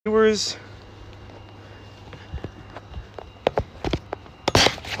Viewers,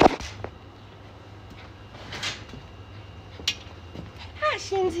 hi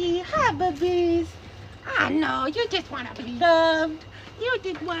Shinzy, hi babies. I know you just want to be loved. You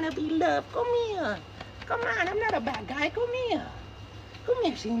just want to be loved. Come here. Come on, I'm not a bad guy. Come here. Come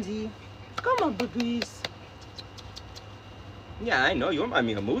here, Shinzy. Come on, babies. yeah, I know you remind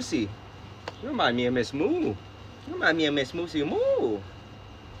me of Moosey. You remind me of Miss Moo. You remind me of Miss Moosey Moo.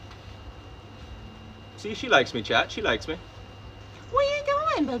 See, she likes me, chat. She likes me. What are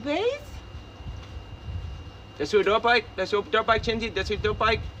you doing, babies? That's your dirt bike. That's your dirt bike, Chinzy. That's your dirt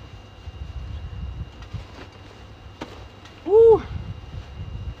bike. Woo!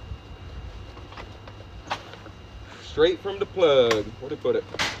 Straight from the plug. Where'd I put it?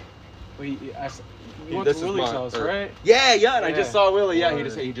 Wait, you went to Willie's house, right? Yeah, and I Yeah. just saw Willie. Yeah,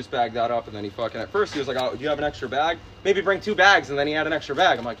 he just bagged that up, and then he fucking, at first he was like, oh, do you have an extra bag? Maybe bring 2 bags, and then he had an extra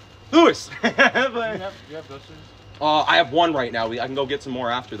bag. I'm like, Lewis! Do you have dusters? I have 1 right now. I can go get some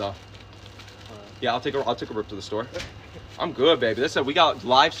more after though. Yeah, I'll take a rip to the store. I'm good, baby. Listen, we got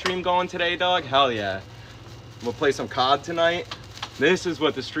live stream going today, dog. Hell yeah. We'll play some COD tonight. This is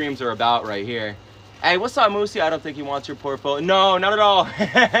what the streams are about right here. Hey, what's up, Moosey? I don't think he wants your portfolio. No, not at all.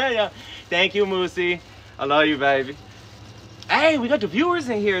 Yeah. Thank you, Moosey. I love you, baby. Hey, we got the viewers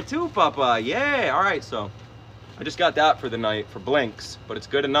in here too, Papa. Yeah, all right, so I just got that for the night, for blinks, but it's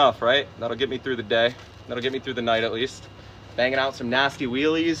good enough, right? That'll get me through the day. That'll get me through the night at least. Banging out some nasty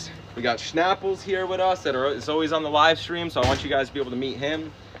wheelies. We got Schnapples here with us is always on the live stream, so I want you guys to be able to meet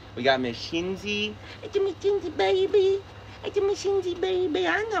him. We got Miss Shinzy. It's Miss Shinzy, baby. It's Miss Shinzy, baby.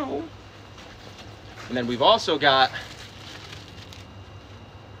 I know. And then we've also got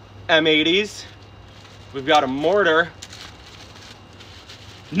M80s. We've got a mortar.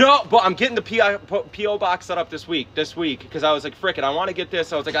 No, but I'm getting the PO box set up this week, because I was like, frickin', I want to get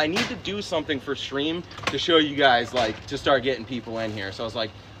this. I was like, I need to do something for stream to show you guys, like, to start getting people in here. So I was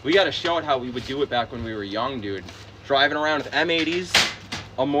like, we got to show it how we would do it back when we were young, dude. Driving around with M80s,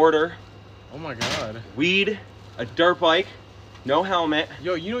 a mortar. Oh my god. Weed, a dirt bike, no helmet.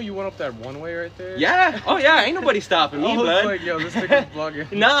 Yo, you know you went up that one way right there? Yeah. Oh yeah, ain't nobody stopping me, I was bud. like, yo, this nigga's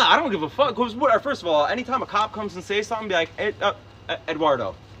vlogging. Nah, I don't give a fuck. Cause first of all, anytime a cop comes and says something, be like,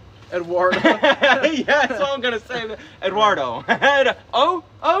 Eduardo. Eduardo. Yeah, that's all I'm gonna say. Eduardo.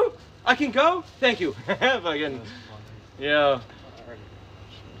 Oh, I can go? Thank you. Fucking, yeah.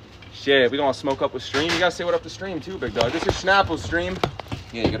 Shit, we gonna smoke up with stream. You gotta say what up to stream too, big dog. This is Schnapple's stream.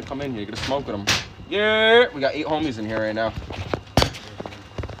 Yeah, you gotta come in here, you gotta smoke with them. Yeah, we got 8 homies in here right now.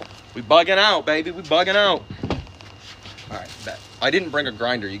 We bugging out, baby, we bugging out. All right, bet. I didn't bring a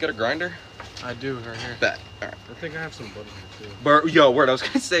grinder. You got a grinder? I do, right here. Bet. All right. I think I have some butter here too. Yo, word, I was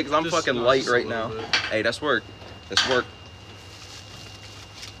gonna say, because I'm Just- fucking no, light just a right little now. bit. Hey, that's work. That's work.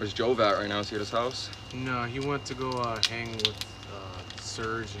 Where's Jove at right now? Is he at his house? No, he went to go hang with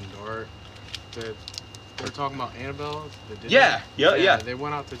Surge and Dart. They were talking about Annabelle. Yeah. They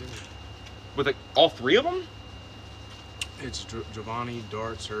went out to dinner. With all 3 of them? It's Giovanni,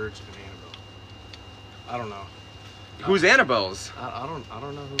 Dart, Surge, and Annabelle. I don't know. Who's Annabelle's? I don't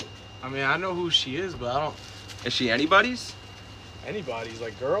know who. I mean, I know who she is, but I don't. Is she anybody's? Anybody's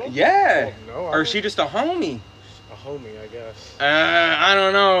like girl? Yeah. Oh, no. Or is she just a homie? A homie, I guess. I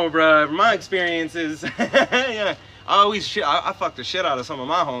don't know, bro. From my experiences, yeah. I fucked the shit out of some of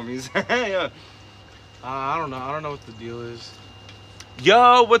my homies. Yeah. I don't know. I don't know what the deal is.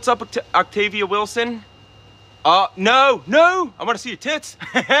 Yo, what's up, Octavia Wilson? No. I want to see your tits.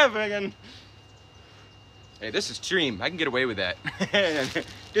 Fucking. Hey, this is stream. I can get away with that.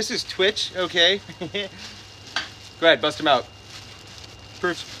 This is Twitch, okay? Go ahead, bust him out.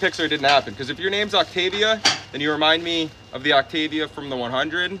 Proof Pixar didn't happen. Because if your name's Octavia, then you remind me of the Octavia from the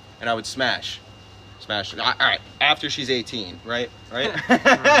 100, and I would smash. Smash. All right, after she's 18, right? Right?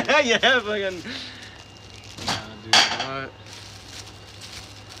 Yeah, fucking. Nah, dude, what?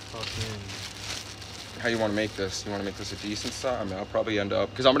 Fucking. How you want to make this? You want to make this a decent size? I mean, I'll probably end up,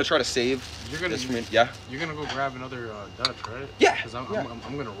 because I'm going to try to save this from, yeah? You're gonna go grab another Dutch, right? Yeah. Because I'm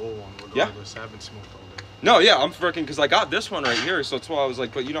gonna roll one regardless. I haven't smoked all day. No, yeah, I'm freaking, because I got this one right here, so that's why I was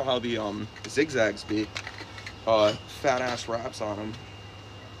like, but you know how the zigzags be, fat ass wraps on them.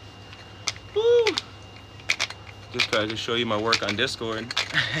 Woo! Just gotta show you my work on Discord.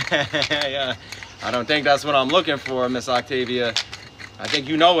 Yeah, I don't think that's what I'm looking for, Miss Octavia. I think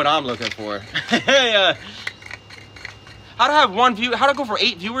you know what I'm looking for. Yeah. How to have one view? How to go from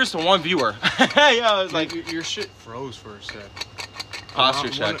 8 viewers to 1 viewer? Yeah, I was like, your shit froze for a sec. Posture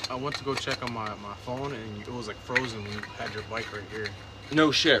check. I went to go check on my phone and it was like frozen when you had your bike right here.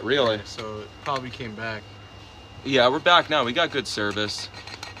 No shit, really? So it probably came back. Yeah, we're back now. We got good service.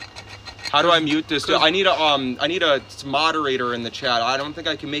 How do I mute this? I need a moderator in the chat. I don't think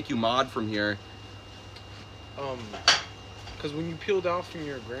I can make you mod from here. Because when you peeled out from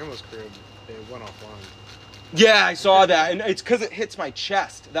your grandma's crib, it went offline. Yeah, I saw that, and it's because it hits my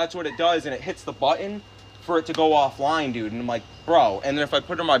chest. That's what it does, and it hits the button for it to go offline, dude. And I'm like, bro. And then if I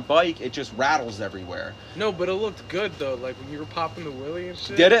put it on my bike, it just rattles everywhere. No, but it looked good though. Like when you were popping the wheelie and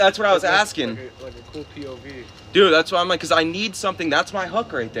shit. Did it? That's what I was asking. Like a cool POV. Dude, that's why I'm like, because I need something. That's my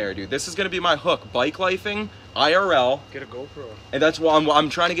hook right there, dude. This is gonna be my hook. Bike lifing, IRL. Get a GoPro. And that's why I'm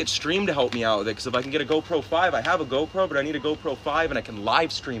trying to get Stream to help me out with it. Because if I can get a GoPro 5, I have a GoPro, but I need a GoPro 5, and I can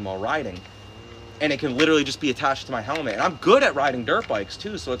live stream while riding. And it can literally just be attached to my helmet. And I'm good at riding dirt bikes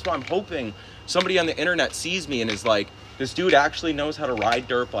too, so that's why I'm hoping somebody on the internet sees me and is like, this dude actually knows how to ride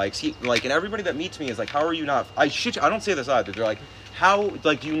dirt bikes. He like, and everybody that meets me is like, how are you not? I don't say this either. They're like, how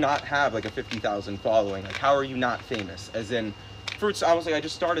like do you not have like a 50,000 following? Like, how are you not famous? As in, fruits. I was like, I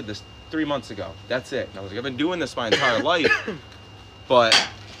just started this 3 months ago. That's it. And I was like, I've been doing this my entire life, but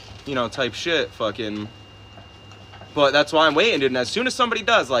you know, type shit, fucking. But that's why I'm waiting, dude. And as soon as somebody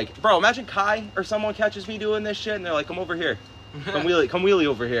does, like, bro, imagine Kai or someone catches me doing this shit, and they're like, come over here, come wheelie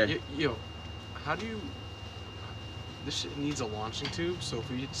over here. Yo, how do you? This shit needs a launching tube, so if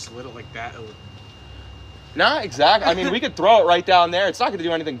we slid it like that, it would. Not exactly. I mean, we could throw it right down there. It's not going to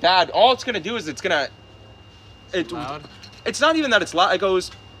do anything bad. All it's going to do is it's going to. Loud? It's not even that it's loud.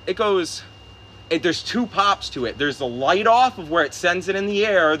 It goes. There's two pops to it. There's the light off of where it sends it in the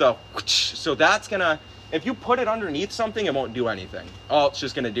air. So that's going to. If you put it underneath something, it won't do anything. All it's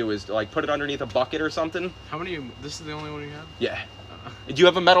just going to do is like put it underneath a bucket or something. How many? This is the only one you have? Yeah. Do you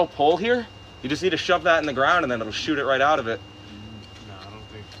have a metal pole here? You just need to shove that in the ground and then it'll shoot it right out of it. No, I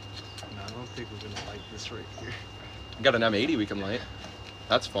don't think we're gonna light this right here. I got an M80 we can light.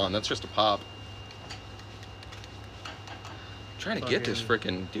 That's fun. That's just a pop. I'm trying to get this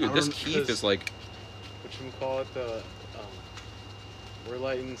freaking dude. This Keith is like. Whatchamacallit, we're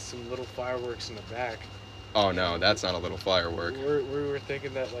lighting some little fireworks in the back. Oh no, that's not a little firework. We were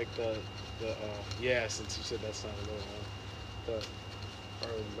thinking that like yeah, since you said that's not a little one,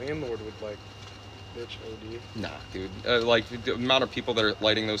 our landlord would like bitch OD. Nah, dude. Like the amount of people that are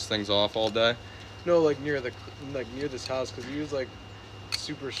lighting those things off all day. No, like near this house, because he was like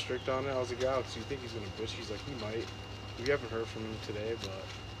super strict on it. I was like, Alex, you think he's gonna bitch? He's like, he might. We haven't heard from him today, but.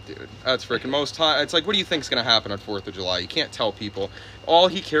 Dude, that's freaking most time. It's like, what do you think's gonna happen on 4th of July? You can't tell people. All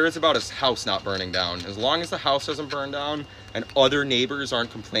he cares about is house not burning down. As long as the house doesn't burn down and other neighbors aren't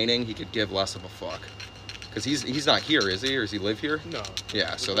complaining, he could give less of a fuck. Because he's not here, is he? Or does he live here? No.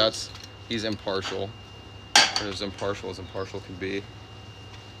 Yeah, so he's impartial. Or as impartial can be.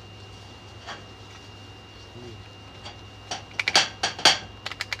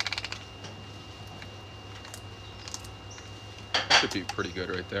 Should be pretty good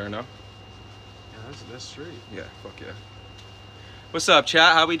right there, no? Yeah, that's straight. Yeah, fuck yeah. What's up,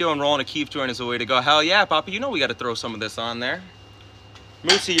 chat? How we doing? Rolling a Keith joint is a way to go. Hell yeah, Papa. You know we got to throw some of this on there.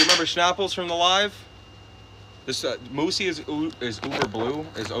 Moosey, you remember Schnapples from the live? This Moosey is Uber Blue,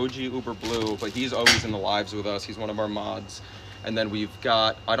 is OG Uber Blue, but he's always in the lives with us. He's one of our mods. And then we've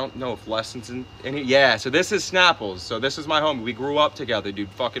got, I don't know if Lessons in any, yeah, so this is Schnapples. So this is my homie. We grew up together, dude.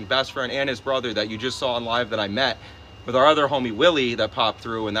 Fucking best friend, and his brother that you just saw on live that I met with our other homie Willie that popped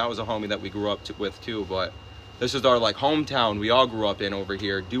through, and that was a homie that we grew up with too. But this is our like hometown we all grew up in over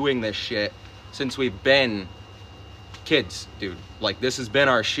here doing this shit since we've been kids, dude. Like this has been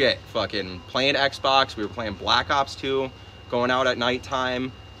our shit. Fucking playing Xbox. We were playing Black Ops 2, going out at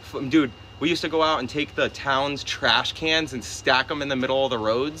nighttime. Dude, we used to go out and take the town's trash cans and stack them in the middle of the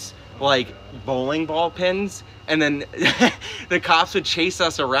roads like bowling ball pins. And then the cops would chase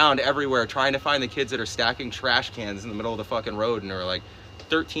us around everywhere trying to find the kids that are stacking trash cans in the middle of the fucking road. And they were like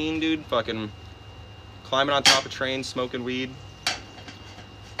 13, dude, fucking climbing on top of trains, smoking weed.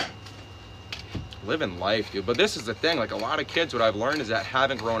 Living life, dude. But this is the thing, like a lot of kids, what I've learned is that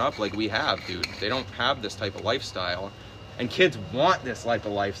haven't grown up like we have, dude. They don't have this type of lifestyle. And kids want this type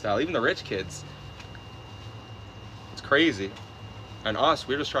of lifestyle, even the rich kids. It's crazy. And us,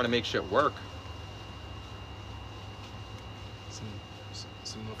 we're just trying to make shit work.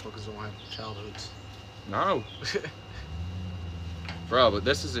 Some motherfuckers don't have childhoods. No. Bro, but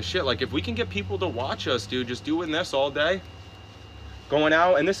this is the shit. Like, if we can get people to watch us, dude, just doing this all day, going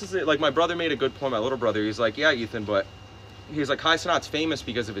out, and this is it. Like, my brother made a good point, my little brother. He's like, yeah, Ethan, but he's like, Kai Sanat's famous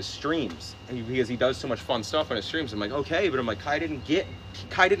because of his streams. And because he does so much fun stuff on his streams. I'm like, okay, but I'm like, Kai didn't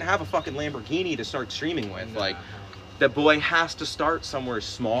have a fucking Lamborghini to start streaming with. Like, that boy has to start somewhere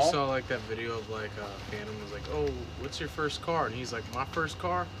small. You saw like that video of like Phantom was like, "Oh, what's your first car?" And he's like, "My first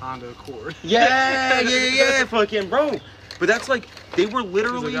car, Honda Accord." Yeah, fucking bro. But that's like they were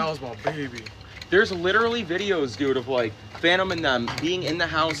literally. He's like, that was my baby. There's literally videos, dude, of like Phantom and them being in the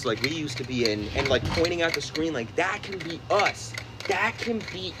house like we used to be in, and like pointing at the screen like that can be us. That can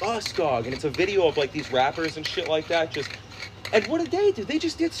be us, dog. And it's a video of like these rappers and shit like that. Just and what did they do? They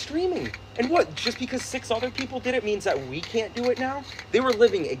just did streaming. And what? Just because 6 other people did it means that we can't do it now? They were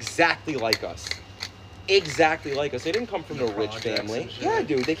living exactly like us. Exactly like us. They didn't come from no rich family. Yeah,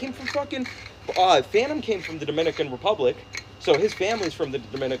 dude. They came from fucking. Phantom came from the Dominican Republic. So his family's from the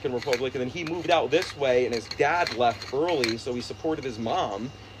Dominican Republic, and then he moved out this way, and his dad left early, so he supported his mom.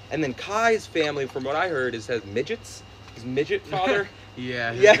 And then Kai's family, from what I heard, has midgets. His midget father.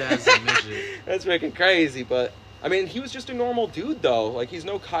 Yeah, his dad's a midget. That's freaking crazy, but I mean, he was just a normal dude, though. Like, he's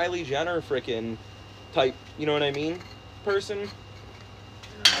no Kylie Jenner freaking type, you know what I mean, person.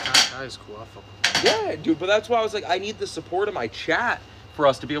 Yeah, Kai's cool. I fuck with him. Yeah, dude, but that's why I was like, I need the support of my chat for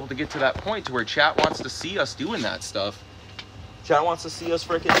us to be able to get to that point to where chat wants to see us doing that stuff. Chat wants to see us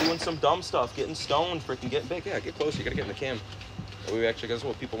freaking doing some dumb stuff, getting stoned, freaking getting big. Yeah, get closer. You gotta get in the cam. We actually, guess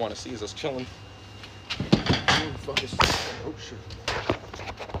what people want to see is us chilling. Oh, fuck is oh shit.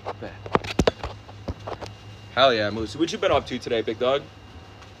 Bad. Hell yeah, Moose. What you been up to today, big dog?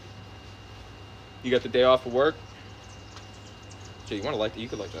 You got the day off of work? Jay, you want to light that? You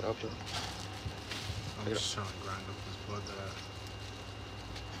could light that up, though. I'm just trying to grind up this blood that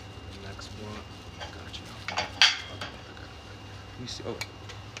the next blunt. Gotcha. You see? Oh.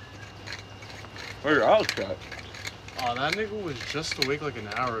 Where your house at? Oh, that nigga was just awake like an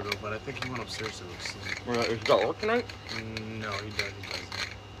hour ago, but I think he went upstairs to go sleep. You got work tonight? No, he doesn't.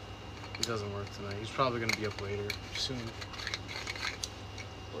 He doesn't work tonight. He's probably gonna be up later soon.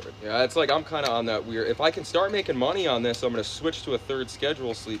 Yeah, it's like I'm kind of on that weird. If I can start making money on this, I'm gonna switch to a third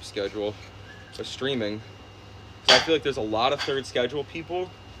sleep schedule, for streaming. So I feel like there's a lot of third schedule people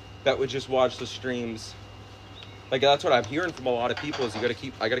that would just watch the streams. Like that's what I'm hearing from a lot of people is I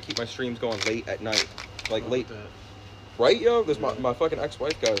gotta keep my streams going late at night, like late. Right, yo? There's my fucking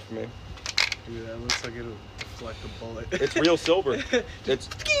ex-wife got it for me. Dude, that looks like it'll deflect a bullet. It's real silver.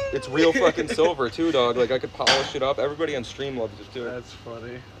 It's real fucking silver too, dog. Like I could polish it up. Everybody on stream loves it too. That's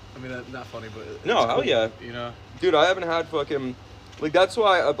funny. I mean, that's not funny, but no, hell cool, yeah. You know, dude, I haven't had fucking like that's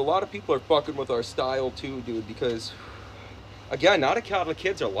why a lot of people are fucking with our style too, dude. Because again, not a lot of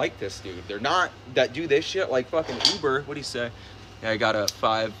kids are like this, dude. They're not that do this shit like fucking Uber. What do you say? Yeah, I got out at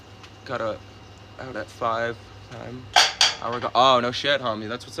 5 time. Hour ago. Oh no shit, homie.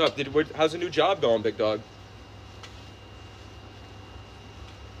 That's what's up. How's the new job going, big dog?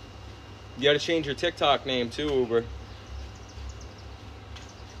 You gotta change your TikTok name too, Uber.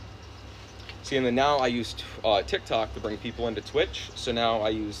 See, and then now I use TikTok to bring people into Twitch. So now I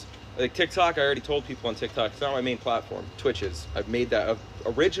use like TikTok. I already told people on TikTok. It's not my main platform. Twitch is. I've made that.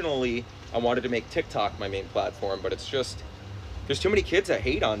 Originally, I wanted to make TikTok my main platform, but it's just there's too many kids that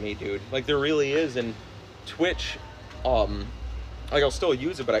hate on me, dude. Like there really is, and Twitch. Like I'll still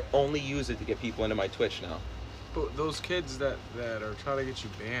use it, but I only use it to get people into my Twitch now. But those kids that are trying to get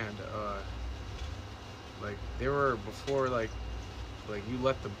you banned, like they were before, like you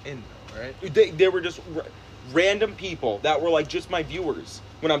let them in, though, right? They were just random people that were like just my viewers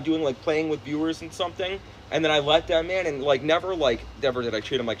when I'm doing like playing with viewers and something, and then I let them in and like never did I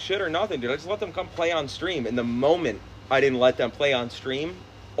treat them like shit or nothing, dude. I just let them come play on stream. And the moment I didn't let them play on stream,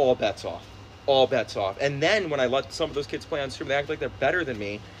 all bets off. All bets off. And then when I let some of those kids play on stream, they act like they're better than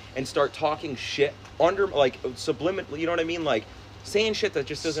me and start talking shit under like subliminally, you know what I mean? Like saying shit that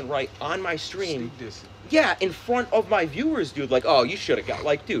just isn't right on my stream. Yeah, in front of my viewers, dude. Like, oh, you should have got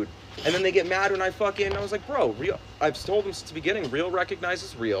like, dude. And then they get mad when I fucking. I was like, bro, real. I've told them since the beginning, real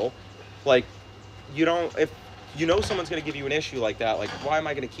recognizes real. Like, you don't. If you know someone's gonna give you an issue like that, like, why am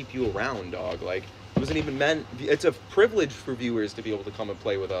I gonna keep you around, dog? Like, it wasn't even meant. It's a privilege for viewers to be able to come and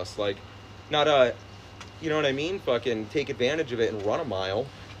play with us. Like, not a. You know what I mean? Fucking take advantage of it and run a mile.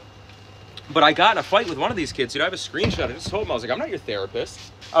 But I got in a fight with one of these kids, dude. I have a screenshot. I just told him, I was like, I'm not your therapist.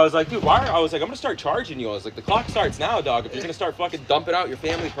 I was like, dude, I was like, I'm gonna start charging you. I was like, the clock starts now, dog. If you're gonna start fucking dumping out your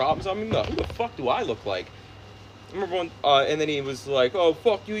family problems on me, who the fuck do I look like? I remember when, and then he was like, oh,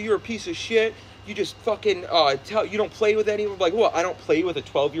 fuck you, you're a piece of shit. You just fucking, you don't play with anyone. Like, what, I don't play with a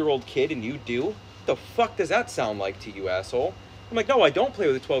 12-year-old kid and you do? What the fuck does that sound like to you, asshole? I'm like, no, I don't play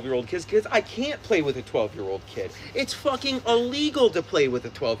with a 12-year-old kid because I can't play with a 12-year-old kid. It's fucking illegal to play with a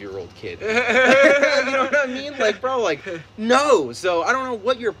 12-year-old kid. You know what I mean? Like, bro, like, no. So I don't know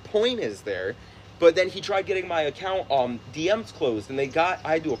what your point is there. But then he tried getting my account DMs closed, and I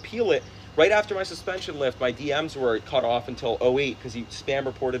had to appeal it. Right after my suspension lift, my DMs were cut off until 08 because he spam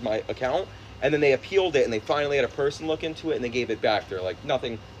reported my account. And then they appealed it, and they finally had a person look into it, and they gave it back. They're like,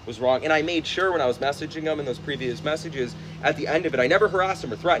 nothing was wrong. And I made sure when I was messaging him in those previous messages, at the end of it, I never harassed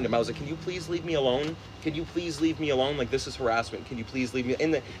him or threatened him. I was like, can you please leave me alone? Can you please leave me alone? Like, this is harassment. Can you please leave me?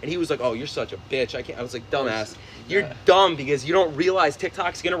 And he was like, oh, you're such a bitch. I can't. I was like, dumbass. You're dumb because you don't realize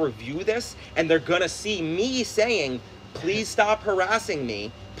TikTok's going to review this, and they're going to see me saying, please stop harassing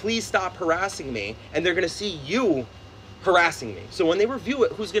me. Please stop harassing me. And they're going to see you harassing me. So when they review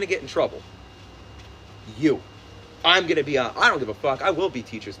it, who's going to get in trouble? You. I'm gonna be on. I don't give a fuck. I will be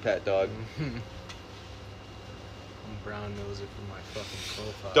teacher's pet, dog. I'm brown nose it from my fucking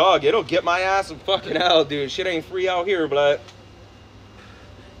profile. Dog, it'll get my ass in fucking hell, dude. Shit ain't free out here, but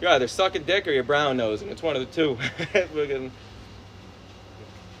you're either sucking dick or you're brown nosing. It's one of the two. Fucking.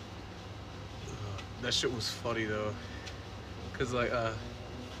 That shit was funny though, cause like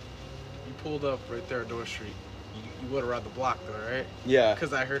you pulled up right there at North Street. You went around the block though, right? Yeah.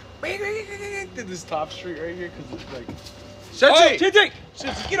 Cause I heard did this top street right here, cause it's like. Hey,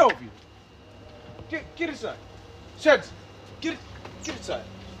 Sheds, get over here. Get inside. Sheds, get inside.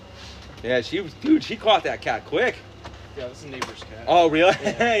 Yeah, she caught that cat quick. Yeah, this is a neighbor's cat. Oh, really?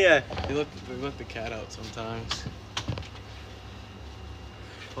 Yeah. Yeah. They let the cat out sometimes.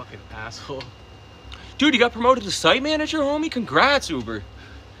 Fucking asshole. Dude, you got promoted to site manager, homie? Congrats, Uber.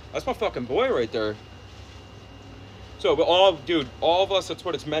 That's my fucking boy right there. So, but all of us, that's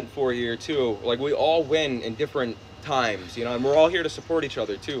what it's meant for here, too. Like, we all win in different times, you know, and we're all here to support each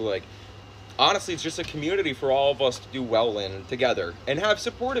other, too. Like, honestly, it's just a community for all of us to do well in together and have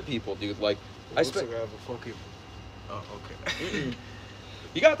supportive people, dude. Like, I have a fucking... Oh, okay.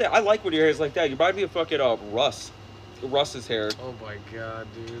 You got that. I like when your hair is like that. You might be a fucking Russ's hair. Oh, my God,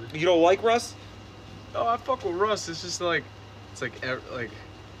 dude. You don't like Russ? Oh, I fuck with Russ. It's just like... It's like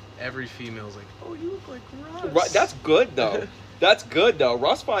every female's like, oh, you look like Russ. That's good though. That's good though.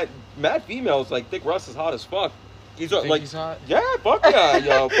 Russ mad females like think Russ is hot as fuck. He's like, he's hot? Yeah, fuck yeah,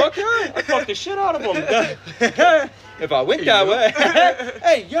 yo, fuck yeah. I fuck the shit out of him. If I went that way,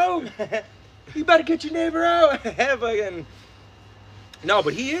 hey yo, you better get your neighbor out. Fucking. No,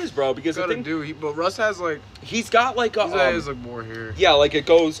 but he is, bro, because but Russ has like he's got like a has like more hair. Yeah, like it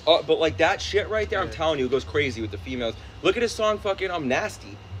goes up, but like that shit right there, Yeah. I'm telling you, it goes crazy with the females. Look at his song, fucking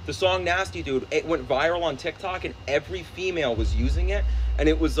Nasty. The song Nasty, dude, it went viral on TikTok and every female was using it. And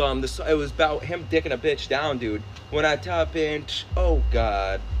it was it was about him dicking a bitch down, dude. When I tap in, oh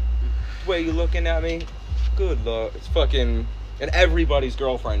god, the way you looking at me, good lord, it's fucking, and everybody's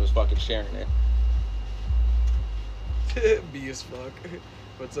girlfriend was fucking sharing it. Be as fuck.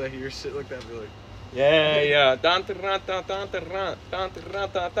 Once I hear shit like that, I'll be like, yeah.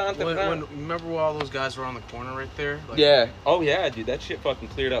 Remember when all those guys were on the corner right there? Like, yeah. Oh yeah, dude, that shit fucking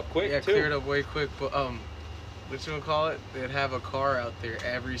cleared up quick. Yeah, too. cleared up way quick. But what you gonna call it? They'd have a car out there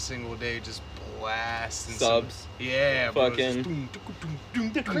every single day, just blasting subs. Yeah, fucking.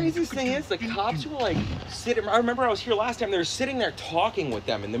 The craziest thing is, the cops were like sitting. I remember I was here last time. They were sitting there talking with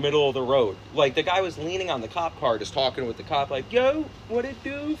them in the middle of the road. Like the guy was leaning on the cop car, just talking with the cop, like, "Yo, what it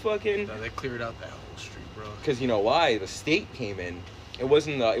do?" Fucking. No, they cleared out that whole street, bro. Because you know why? The state came in. It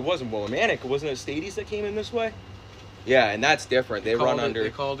wasn't Willimantic. It wasn't the Stadies that came in this way. Yeah, and that's different. They run under. They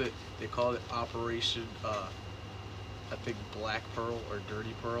called it Operation. I think Black Pearl or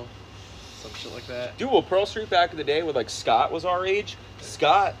Dirty Pearl. Some shit like that. Dude, well, Pearl Street back in the day when like Scott was our age,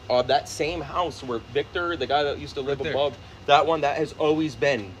 Scott, that same house where Victor, the guy that used to live above, that one, that has always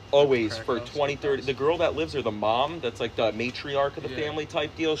been, for 20, 30, the girl that lives there, the mom, that's like the matriarch of the family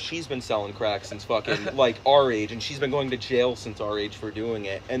type deal, she's been selling crack since fucking like our age, and she's been going to jail since our age for doing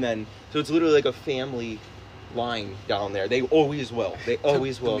it. And then, so it's literally like a family line down there. They always will. They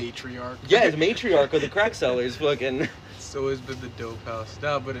always will. The matriarch. Yeah, the matriarch of the crack sellers, fucking. It's always been the dope house.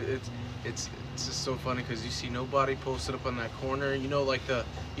 No, but it's just so funny because you see nobody posted up on that corner. You know, like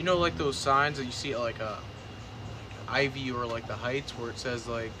those signs that you see at like Ivy or like the Heights where it says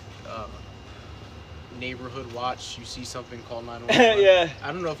like neighborhood watch. You see something called 911. Yeah.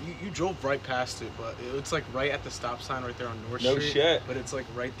 I don't know if you drove right past it, but it's like right at the stop sign right there on North No Street. shit. But it's like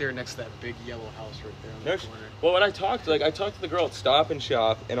right there next to that big yellow house right there on the corner. Well, when I talked to the girl at Stop and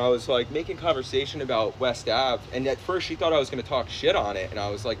Shop, and I was like making conversation about West Ave, and at first she thought I was gonna talk shit on it, and I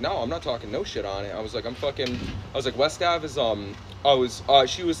was like, no, I'm not talking no shit on it. I was like, West Ave is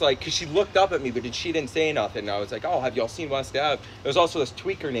she was like, cause she looked up at me, but she didn't say nothing. And I was like, oh, have y'all seen West Ave? There was also this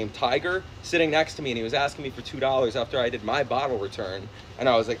tweaker named Tiger sitting next to me, and he was asking me for $2 after I did my bottle return. And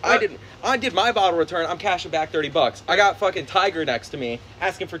I was like, I did my bottle return, I'm cashing back $30. I got fucking Tiger next to me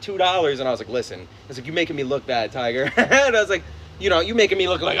asking for $2, and I was like, listen, I was like, you're making me look bad, Tiger. And I was like, you know, you making me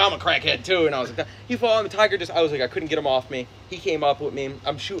look like I'm a crackhead too. And I was like, you follow me, Tiger just, I was like, I couldn't get him off me. He came up with me,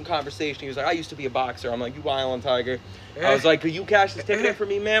 I'm shooting conversation. He was like, I used to be a boxer. I'm like, you wildin', Tiger. I was like, could you cash this ticket in for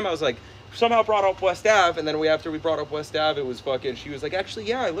me, ma'am? I was like, somehow brought up West Ave, and then after we brought up West Ave, it was fucking, she was like, actually,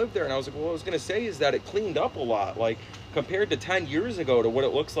 yeah, I lived there. And I was like, well, what I was gonna say is that it cleaned up a lot, like, compared to 10 years ago to what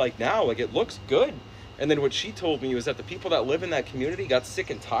it looks like now. Like, it looks good. And then what she told me was that the people that live in that community got sick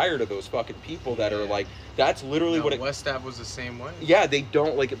and tired of those fucking people that are like, that's literally what it... West Ave was the same way. Yeah, they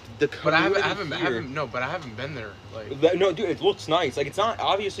don't, like, the community. But I haven't been there, like... No, dude, it looks nice. Like, it's not,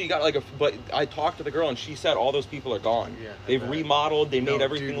 obviously you got like a... But I talked to the girl and she said all those people are gone. Yeah. They've remodeled, they made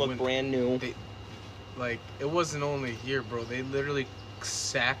everything look brand new. Like, it wasn't only here, bro. They literally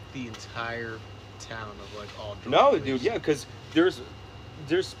sacked the entire town of, like, all drugs. No, dude, yeah, because there's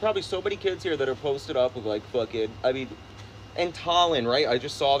probably so many kids here that are posted up with, like, fucking, I mean, and Tallinn, right? I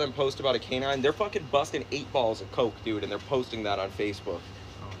just saw them post about a canine. They're fucking busting 8 balls of coke, dude, and they're posting that on Facebook.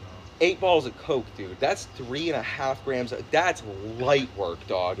 Oh, no. 8 balls of coke, dude. That's 3.5 grams. That's light work,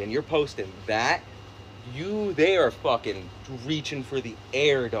 dog. And you're posting that. They are fucking reaching for the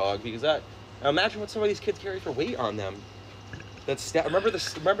air, dog, because that... Now imagine what some of these kids carry for weight on them. That's remember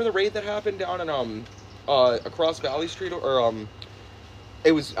the raid that happened down in across Valley Street, or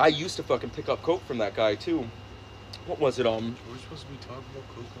it was, I used to fucking pick up coke from that guy too. What was it? We're supposed to be talking about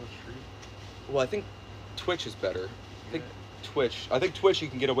coke on the street. Well, I think Twitch is better. I think Twitch you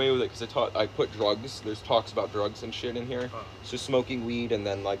can get away with it because I put drugs. There's talks about drugs and shit in here. So smoking weed and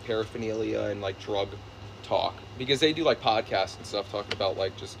then like paraphernalia and like drug talk, because they do like podcasts and stuff talking about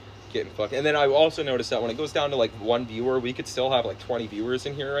like just getting fucked. And then I also noticed that when it goes down to like 1 viewer, we could still have like 20 viewers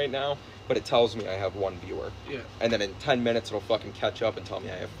in here right now, but it tells me I have 1 viewer. Yeah. And then in 10 minutes it'll fucking catch up and tell me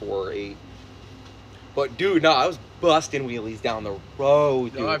I have 4 or 8. But dude, no, I was busting wheelies down the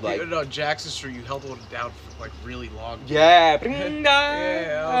road, dude. No, on Jackson Street, you held one down for like really long. Yeah.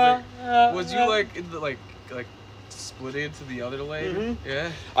 Yeah. Was you like in the like split into the other lane? Mm-hmm.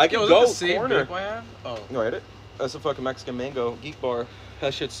 Yeah. I can go the same corner. I have? Oh. No, hit it. That's a fucking Mexican mango geek bar.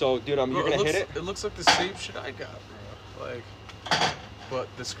 That shit's so, dude. You're gonna hit it. It looks like the same shit I got, bro. Like, but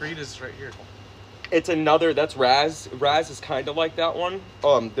the screen is right here. It's another. That's Raz. Raz is kind of like that one.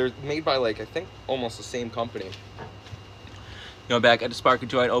 They're made by like I think almost the same company. Going back at the Spark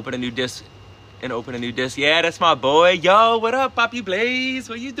Joint, open a new disc. Yeah, that's my boy. Yo, what up, Poppy Blaze?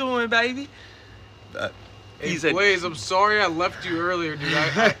 What you doing, baby? Hey, Blaze, I'm sorry I left you earlier, dude.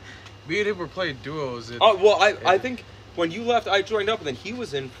 Me and him were playing duos. Oh well, I think. When you left, I joined up, and then he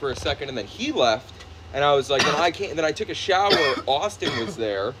was in for a second, and then he left, and I was like, then I took a shower. Austin was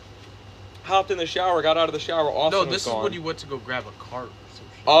there. Hopped in the shower, got out of the shower. Austin was gone. No, this is when you went to go grab a cart or some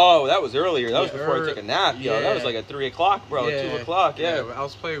shit. Oh, that was earlier. That was before I took a nap, yo. That was like at 3 o'clock, bro. Yeah. 2 o'clock, yeah. I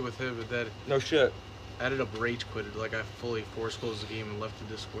was playing with him, and then... No shit. I ended up rage quitted. Like, I fully force closed the game and left the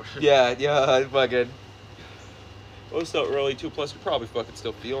Discord. Yeah, I fucking... It was so early, too. Plus, you're probably fucking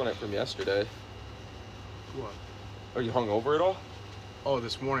still feeling it from yesterday. What? Are you hungover at all? Oh,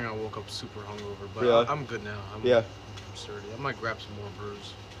 this morning I woke up super hungover, but yeah. I'm good now. I'm sturdy. I might grab some more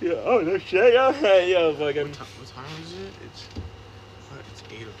brews. Yeah. Oh no shit. Yeah. Yeah. Fucking. What time is it? It's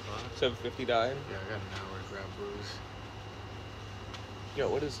 8 o'clock. 7:59. Yeah, I got an hour to grab brews. Yeah.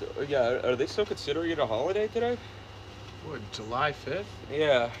 What is? Yeah. Are they still considering it a holiday today? What? July 5th?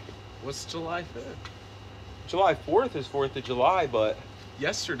 Yeah. What's July 5th? July 4th is 4th of July, but.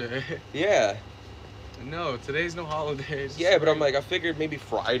 Yesterday. Yeah. No, today's no holidays. Yeah, but I'm like, I figured maybe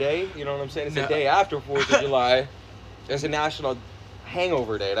Friday, you know what I'm saying? It's the day after 4th of July. It's a national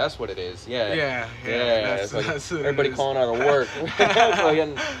hangover day, that's what it is. Yeah. That's everybody calling out of work.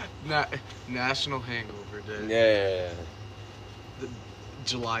 National Hangover Day. Yeah.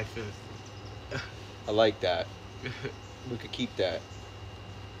 July 5th. I like that. We could keep that.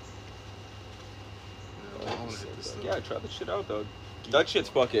 No, I want to hit this yeah, try the shit out, though. That shit's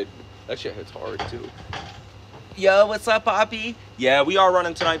fucking... That shit hits hard, too. Yo, what's up, Poppy? Yeah, we are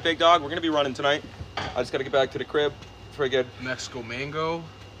running tonight, big dog. We're going to be running tonight. I just got to get back to the crib. Friggin' Mexico Mango?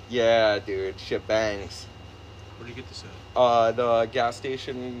 Yeah, dude. Shit bangs. Where do you get this at? The gas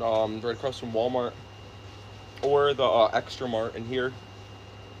station right across from Walmart. Or the Extra Mart in here.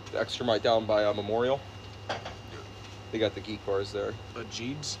 The Extra Mart down by Memorial. They got the geek bars there.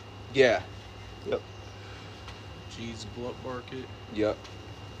 Jeeds? Yeah. Yep. Jeeds Blunt Market? Yep.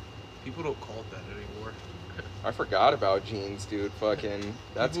 People don't call it that anymore. I forgot about jeans, dude. Fucking,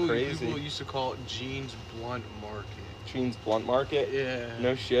 that's crazy. People used to call it Jeans Blunt Market. Jeans Blunt Market. Yeah.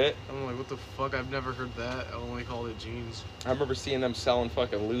 No shit. I'm like, what the fuck? I've never heard that. I only called it jeans. I remember seeing them selling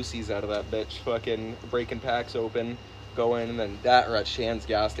fucking Lucy's out of that bitch. Fucking breaking packs open, go in, and then that or at Shan's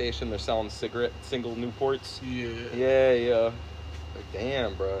gas station, they're selling single Newports. Yeah. Yeah. Like,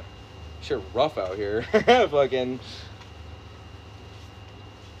 damn, bro. Shit rough out here. Fucking.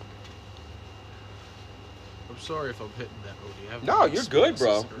 I'm sorry if I'm hitting that OD. No, you're good,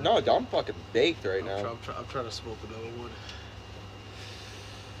 bro. No, I'm fucking baked right now. I'm trying to smoke another one.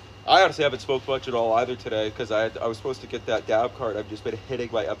 I honestly haven't smoked much at all either today because I was supposed to get that dab cart. I've just been hitting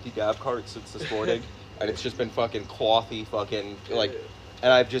my empty dab cart since this morning, and it's just been fucking clothy, fucking like.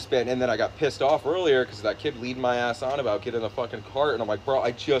 And I've just been, and then I got pissed off earlier because that kid leading my ass on about getting the fucking cart, and I'm like, bro,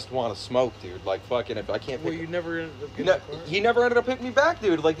 I just want to smoke, dude. Like, fucking, if I can't. Well, you never ended up getting that cart? He never ended up picking me back,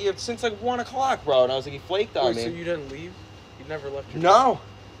 dude. Like, since like 1 o'clock, bro. And I was like, he flaked on me. So you didn't leave? You never left your. No.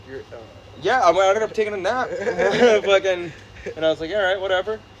 Your, Yeah, I ended up taking a nap. Fucking, and I was like, all right,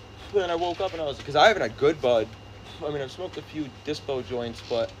 whatever. Then I woke up and I was, because I haven't had good bud. I mean, I've smoked a few dispo joints,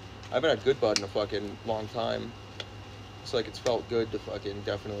 but I haven't had good bud in a fucking long time. So like, it's felt good to fucking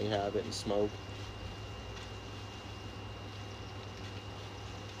definitely have it and smoke.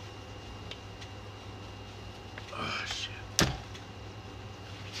 Oh shit!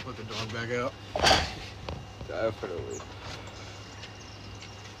 Put the dog back out. Definitely.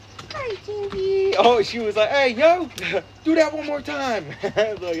 Hi, Cindy. Oh, she was like, hey, yo, do that one more time.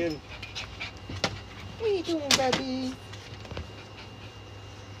 Fucking. What are you doing, baby?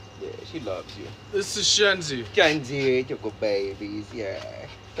 Yeah, she loves you. This is Shenzi. Shenzi, you good babies, yeah.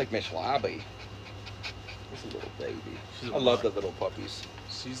 Like Miss Lobby. It's a little baby. I love the little puppies.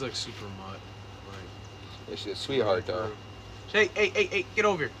 She's like super mutt. Like, yeah, she's a sweetheart, though. Hey, get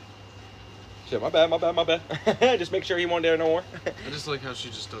over here. Shit, my bad. Just make sure he won't dare no more. I just like how she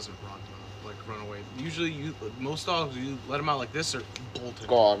just doesn't run away. Usually, most dogs, you let them out like this, they're bolted.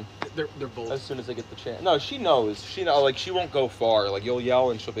 Gone. They're bolted. As soon as they get the chance. No, she knows. Like, she won't go far. Like, you'll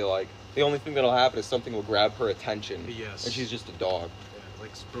yell and she'll be like, the only thing that'll happen is something will grab her attention. Yes. And she's just a dog. Yeah,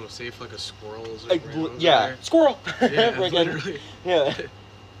 like, bro, safe like a squirrel. Like, yeah, squirrel. Yeah, literally. Yeah.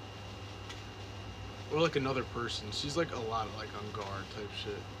 Or like another person. She's like a lot of like on guard type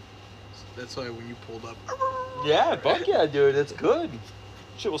shit. That's why when you pulled up. Yeah, fuck yeah, dude. That's good.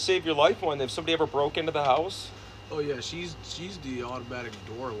 Shit will save your life when if somebody ever broke into the house. Oh yeah, she's the automatic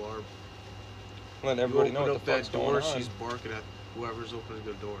door alarm. Let everybody know what the fuck's that door, going on. she's barking at whoever's opening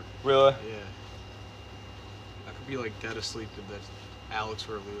the door. Really? Yeah. I could be like dead asleep and then Alex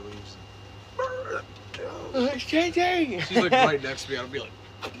or Leah leaves. She's like right next to me. I'll be like,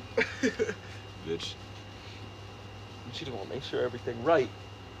 bitch. She don't want to make sure everything right.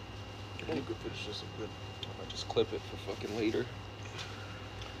 You could finish this a bit. I might just clip it for fucking later.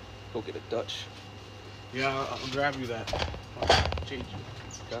 Go get a Dutch. Yeah, I'll grab you that. I'll change you.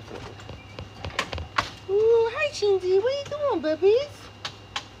 Definitely. Ooh, hi, Shinji. What you doing, babies?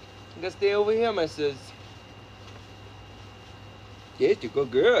 You gotta stay over here, my sis. Yes, you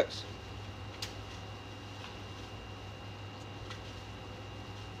good girls.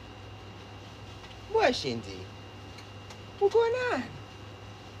 What, Shinji? What's going on?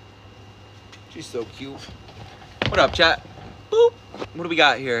 She's so cute. What up, chat? Boop. What do we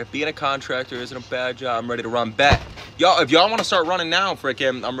got here? Being a contractor isn't a bad job. I'm ready to run. Bet. Y'all, if y'all want to start running now,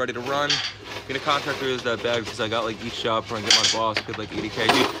 frickin', I'm ready to run. Being a contractor is that bad because I got like each job trying to get my boss paid like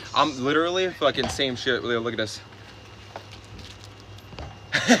 80K. Dude, I'm literally fucking same shit. Look at this.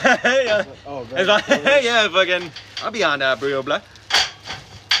 Yeah. Oh, yeah, fucking. I'll be on that, bro, blah.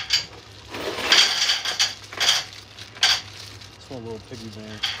 It's one little piggy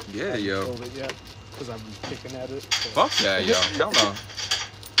bank. Yeah, yo. Because I've been picking at it. So. Fuck yeah, yo. Hell no.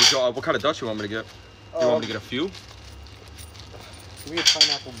 What kind of Dutch you want me to get? You want me to get a few? Give me a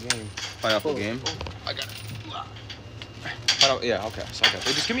pineapple game. Pineapple game? I got it. Yeah, okay. So I got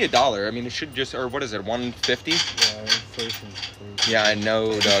it. Just give me $1. I mean, it should just, or what is it, 150? Yeah, inflation. Yeah, I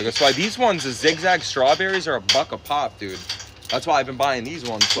know, dog. That's why these ones, the zigzag strawberries, are $1 a pop, dude. That's why I've been buying these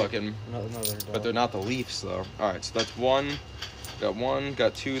ones, fucking. But they're not the Leafs, though. All right, so that's one. Got one,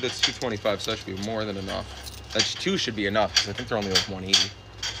 got two. That's 225, so that should be more than enough. That's 2 should be enough, because I think they're only like 180.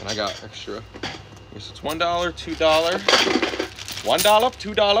 And I got extra. Yes, it's $1, $2.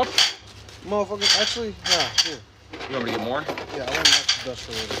 $1, $2. Motherfucker, actually, yeah, here. You want me to get more? Yeah, I want that Dutch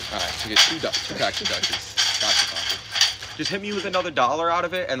for later. All right, so you get 2 packs of Dutches. Gotcha, gotcha. Just hit me with another $1 out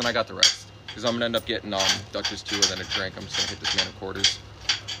of it, and then I got the rest. Because I'm gonna end up getting Dutches too, and then a drink. I'm just gonna hit this man in quarters.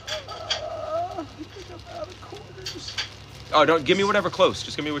 I think I'm out of quarters. Oh, don't give me whatever close.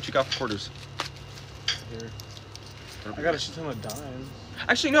 Just give me what you got for quarters. Here. I got a shit ton of dimes.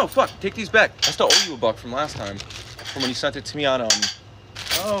 Actually, no. Fuck. Take these back. I still owe you $1 from last time. from when you sent it to me on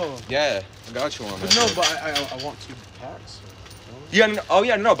Oh. Yeah, I got you on But that. no, but I want 2 packs. Yeah. No, oh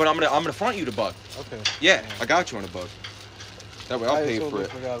yeah, no, but I'm gonna front you the buck. Okay. Yeah, I got you on the buck. That way I'll pay totally for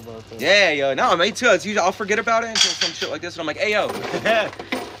it. Forgot about that. Yeah, yo, no, me too. It's usually I'll forget about it until some shit like this, and I'm like, hey yo,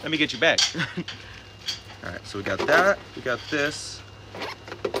 let me get you back. All right, so we got that. We got this.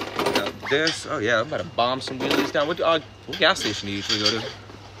 We got this. Oh yeah, I'm about to bomb some wheelies down. What gas station do you usually go to?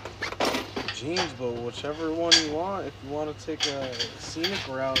 Jeans, but whichever one you want. If you want to take a scenic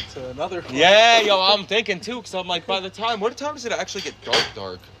route to another one. Yeah, yo, I'm thinking too, because I'm like, by the time, what time does it actually get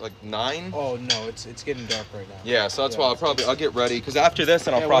dark? Like 9? Oh no, it's getting dark right now. Yeah, so that's why I'll get ready, because after this,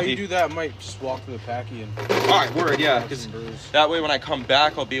 and I'll probably... While you do that, I might just walk through the packy and... Alright, word, yeah, because that way when I come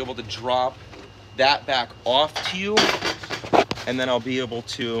back, I'll be able to drop that back off to you, and then I'll be able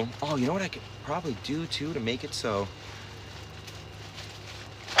to... Oh, you know what I could probably do too to make it so...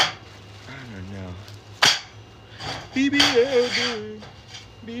 BBL,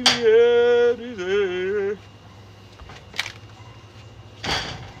 BBL.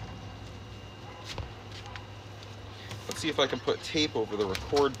 Let's see if I can put tape over the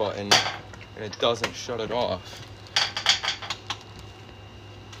record button and it doesn't shut it off.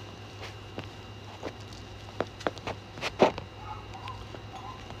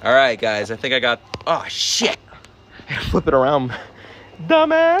 All right, guys, I think I got, oh shit. Flip it around,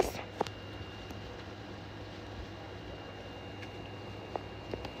 dumbass.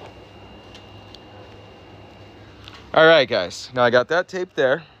 All right, guys. Now I got that tape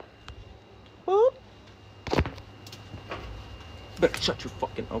there. Boop. Better shut your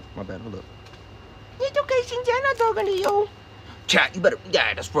fucking... Oh, my bad. Hold up. It's okay, Shinji. I'm not talking to you. Chat, you better...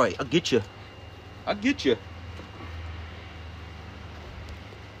 Yeah, that's right. I'll get you. I'll get you.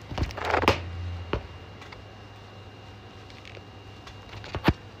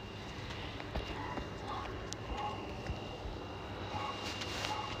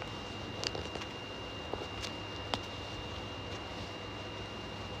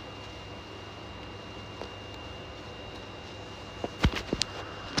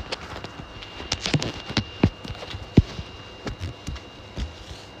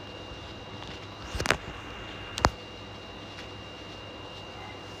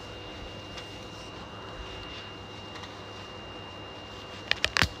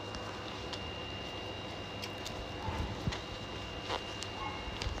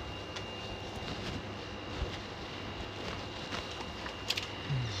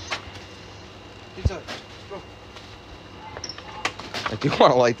 I do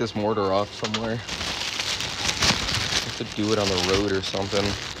want to light this mortar off somewhere. I have to do it on the road or something.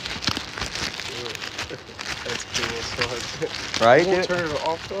 That's cool. Right? Won't turn it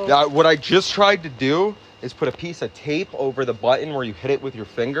off though? Yeah, what I just tried to do is put a piece of tape over the button where you hit it with your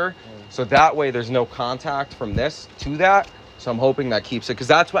finger. So that way there's no contact from this to that. So I'm hoping that keeps it, because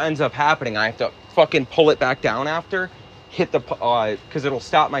that's what ends up happening. I have to fucking pull it back down after, hit the, because it'll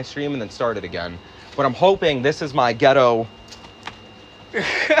stop my stream and then start it again. But I'm hoping this is my ghetto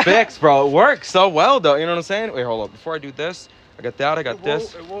fix, bro. It works so well, though. You know what I'm saying? Wait, hold up. Before I do this, I got that. I got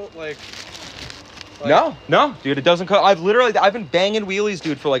this. It won't like No, dude. It doesn't cut. I've been banging wheelies,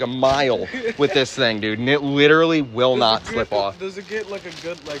 dude, for like a mile with this thing, dude, and it literally will not slip off. Does it get like a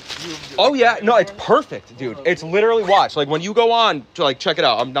good view of Oh yeah, no, it's perfect, dude. It's literally, watch, like when you go on to like check it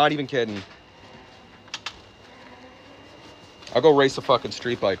out. I'm not even kidding. I'll go race a fucking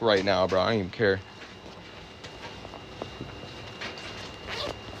street bike right now, bro. I don't even care.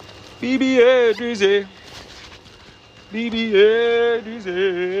 BBA Drizzy. BBA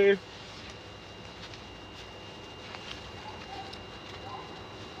Drizzy.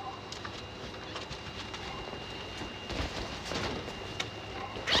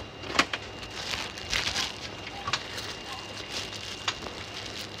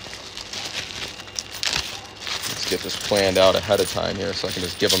 Let's get this planned out ahead of time here so I can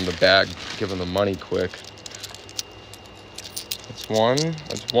just give them the bag, give them the money quick. That's $1.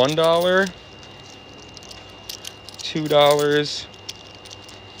 $2.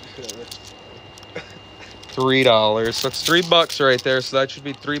 $3. So that's $3 right there. So that should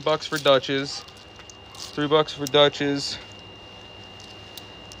be $3 for Dutch's. $3 for Dutch's.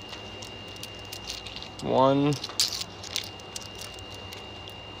 1.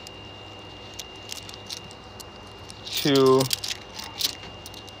 2.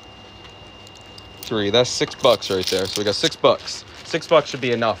 3. That's $6 right there. So we got $6. $6 should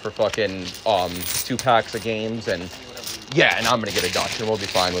be enough for fucking 2 packs of games, and yeah, and I'm gonna get a Dutch and we'll be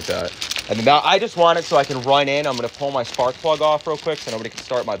fine with that. And then I just want it so I can run in. I'm gonna pull my spark plug off real quick so nobody can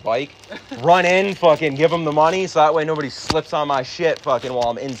start my bike. Run in, fucking give them the money so that way nobody slips on my shit fucking while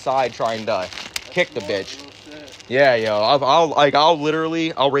I'm inside trying to kick the bitch. Yeah, yo, I'll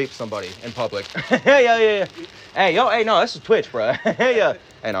literally rape somebody in public. Yeah. Hey, yo, hey, no, this is Twitch, bro. Yeah.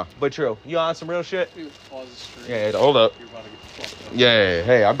 Hey, no, but true. You on some real shit? Dude, pause the stream. Yeah, hold up. You're about to get fucked up. Yeah,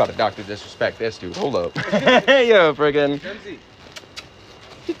 hey, I'm about to doctor disrespect this dude. Hold up. Yo, friggin'.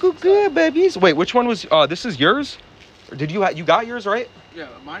 You good, babies. Wait, which one was? This is yours. Or did you got yours right? Yeah,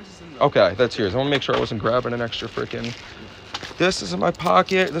 mine's just in the. Okay, that's yours. I want to make sure I wasn't grabbing an extra freaking. This is in my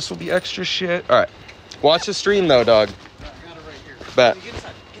pocket. This will be extra shit. All right. Watch the stream though, dog. I got it right here. Bet. Get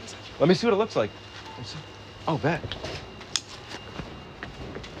inside. Let me see what it looks like. Oh, bet.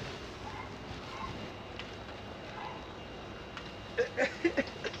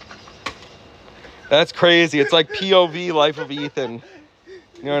 That's crazy. It's like POV life of Ethan.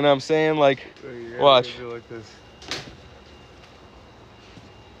 You know what I'm saying? Like, watch. Like this.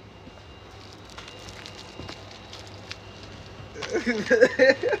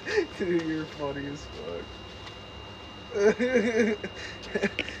 Dude, you're funny as fuck.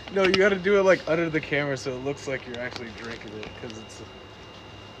 No, you gotta do it like under the camera so it looks like you're actually drinking it, because it's.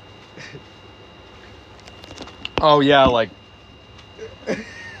 Oh yeah, like.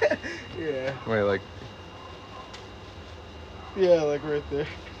 Yeah. Wait, like. Yeah, like right there.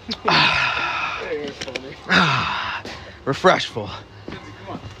 Yeah, you're funny. Refreshful. Kenzie,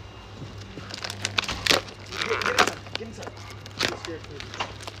 come on. Get inside. Get inside.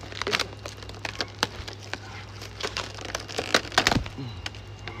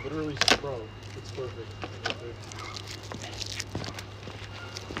 Literally, bro, it's perfect.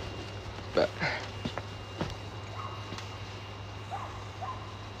 Bet.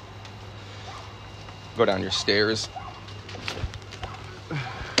 Go down your stairs.